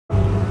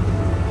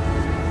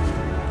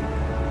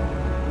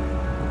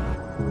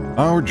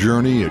Our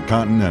journey at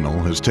Continental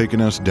has taken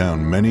us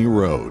down many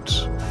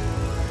roads.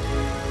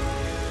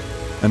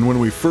 And when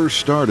we first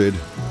started,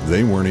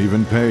 they weren't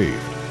even paved.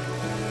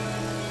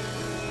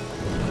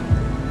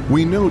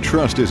 We know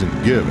trust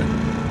isn't given,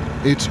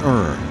 it's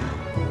earned.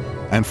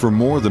 And for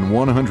more than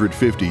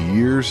 150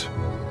 years,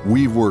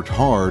 we've worked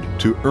hard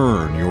to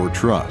earn your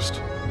trust.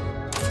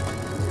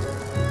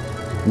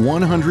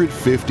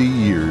 150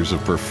 years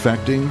of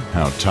perfecting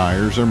how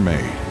tires are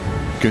made,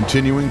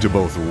 continuing to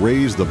both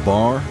raise the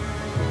bar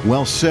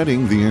while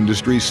setting the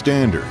industry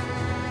standard.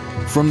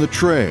 From the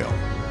trail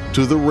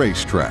to the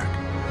racetrack,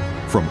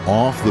 from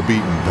off the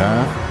beaten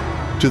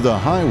path to the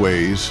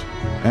highways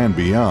and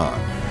beyond.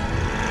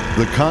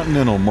 The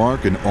Continental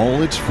mark in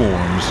all its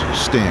forms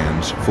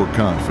stands for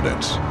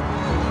confidence.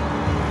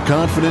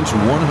 Confidence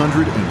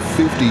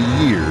 150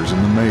 years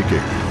in the making.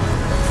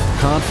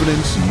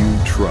 Confidence you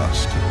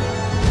trust.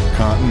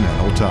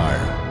 Continental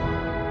Tire.